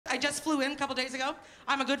I just flew in a couple days ago.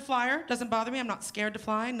 I'm a good flyer. Doesn't bother me. I'm not scared to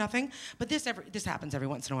fly, nothing. But this happens every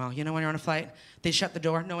once in a while. You know when you're on a flight, they shut the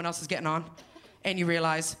door, no one else is getting on, and you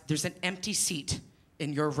realize there's an empty seat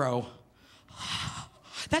in your row.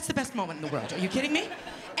 That's the best moment in the world. Are you kidding me?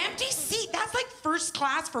 Empty seat. That's like first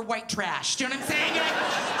class for white trash. Do you know what I'm saying? You're like,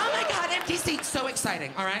 oh my God, empty seat. So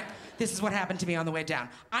exciting, all right? This is what happened to me on the way down.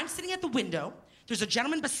 I'm sitting at the window. There's a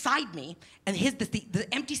gentleman beside me, and the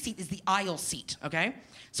empty seat is the aisle seat, okay?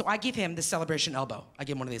 So I give him the celebration elbow. I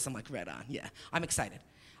give him one of these. I'm like, right on, yeah. I'm excited.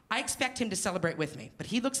 I expect him to celebrate with me, but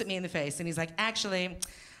he looks at me in the face, and he's like, actually,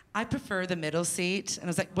 I prefer the middle seat. And I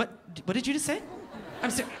was like, what did you just say?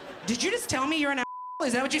 I'm sorry, did you just tell me you're an asshole?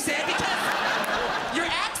 Is that what you said? Because your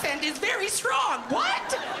accent is very strong.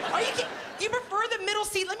 What? Are you kidding? You prefer the middle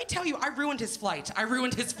seat? Let me tell you, I ruined his flight. Are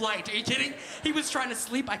you kidding? He was trying to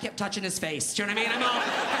sleep. I kept touching his face. Do you know what I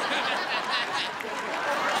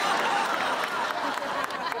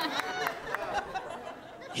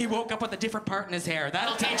mean? He woke up with a different part in his hair.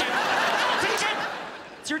 That'll teach him. That'll teach him.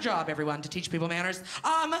 It's your job, everyone, to teach people manners.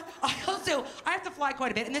 I have to fly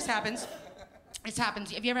quite a bit, and this happens.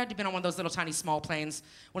 Have you ever been on one of those little tiny small planes?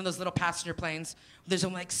 One of those little passenger planes? There's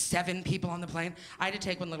only like 7 people on the plane. I had to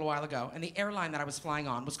take one a little while ago, and the airline that I was flying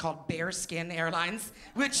on was called Bearskin Airlines,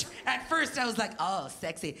 which at first I was like, oh,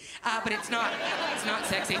 sexy. But it's not. It's not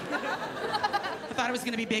sexy. I thought it was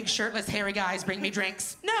gonna be big, shirtless, hairy guys bring me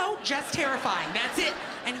drinks. No, just terrifying. That's it.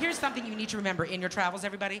 And here's something you need to remember in your travels,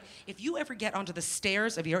 everybody. If you ever get onto the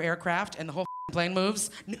stairs of your aircraft and the whole plane moves,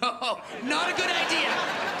 no, not a good idea.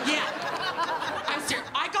 Yeah. I'm serious.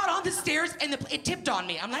 I got on the stairs and it tipped on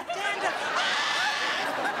me. I'm like,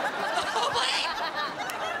 oh, plane.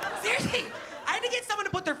 Seriously, I had to get someone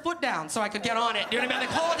to put their foot down so I could get on it. You know what I mean?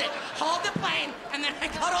 Like, hold the plane, and then I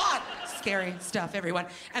got on. Scary stuff, everyone.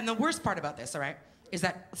 And the worst part about this, all right, is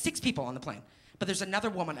that 6 people on the plane, but there's another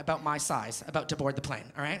woman about my size about to board the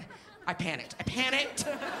plane, all right? I panicked.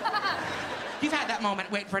 You've had that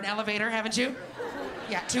moment waiting for an elevator, haven't you?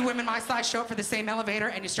 Yeah, 2 women my size show up for the same elevator,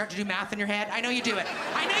 and you start to do math in your head. I know you do it.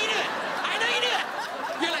 I know you do it. I know you do it.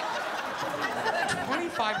 You're like,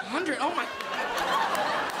 2,500. Oh my.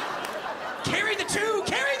 Carry the 2.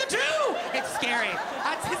 Carry the 2. It's scary.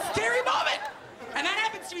 That's a scary moment. And that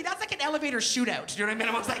happens to me. That's like an elevator shootout. Do you know what I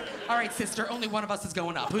mean? I was like, all right, sister, only one of us is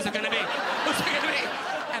going up. Who's it gonna be? Who's it gonna be?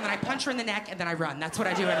 And then I punch her in the neck, and then I run. That's what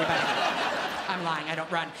I do, everybody. I'm lying. I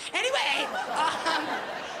don't run. Anyway.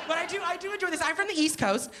 But I do enjoy this. I'm from the East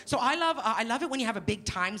Coast, so I love it when you have a big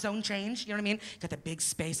time zone change. You know what I mean? Got that big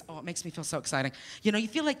space. Oh, it makes me feel so exciting. You know, you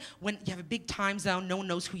feel like when you have a big time zone, no one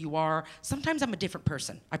knows who you are. Sometimes I'm a different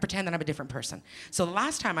person. I pretend that I'm a different person. So the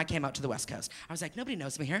last time I came out to the West Coast, I was like, nobody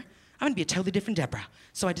knows me here. I'm gonna be a totally different Debra.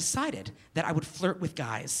 So I decided that I would flirt with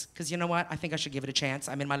guys, because you know what? I think I should give it a chance.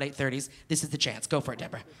 I'm in my late 30s. This is the chance. Go for it,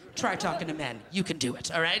 Debra. Try talking to men. You can do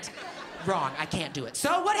it, all right? Wrong, I can't do it.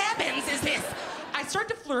 So what happens is this. I start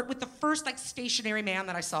to flirt with the first like stationary man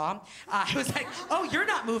that I saw. I was like, oh, you're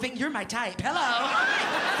not moving, you're my type. Hello.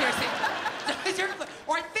 Seriously.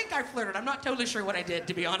 Or I think I flirted. I'm not totally sure what I did,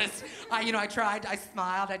 to be honest. I tried, I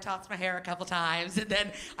smiled, I tossed my hair a couple times, and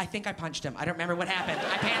then I think I punched him. I don't remember what happened.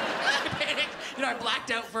 I panicked. I blacked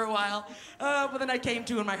out for a while. But then I came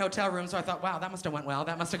to in my hotel room, so I thought, wow, that must have went well.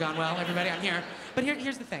 That must have gone well, everybody, I'm here. But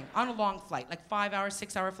here's the thing. On a long flight, like 5-hour,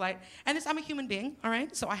 6-hour flight, and I'm a human being, all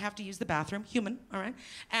right? So I have to use the bathroom, human, all right?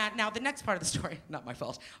 And now the next part of the story, not my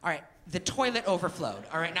fault. All right, the toilet overflowed,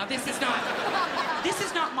 all right? Now this is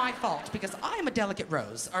not my fault, because I am a delicate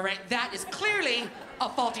rose, all right? That is clearly a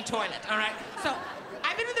faulty toilet, all right? So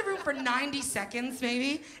I've been in the room for 90 seconds,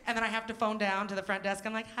 maybe, and then I have to phone down to the front desk.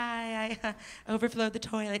 I'm like, hi, I overflowed the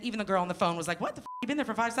toilet. Even the girl on the phone was like, what the f***, you been there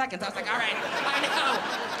for 5 seconds? I was like, all right, I know.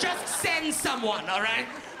 Just send someone, all right?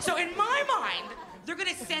 So in my mind, they're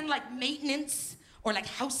gonna send like maintenance or like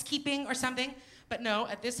housekeeping or something. But no,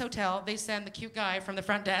 at this hotel, they send the cute guy from the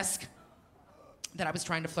front desk that I was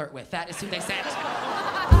trying to flirt with. That is who they sent.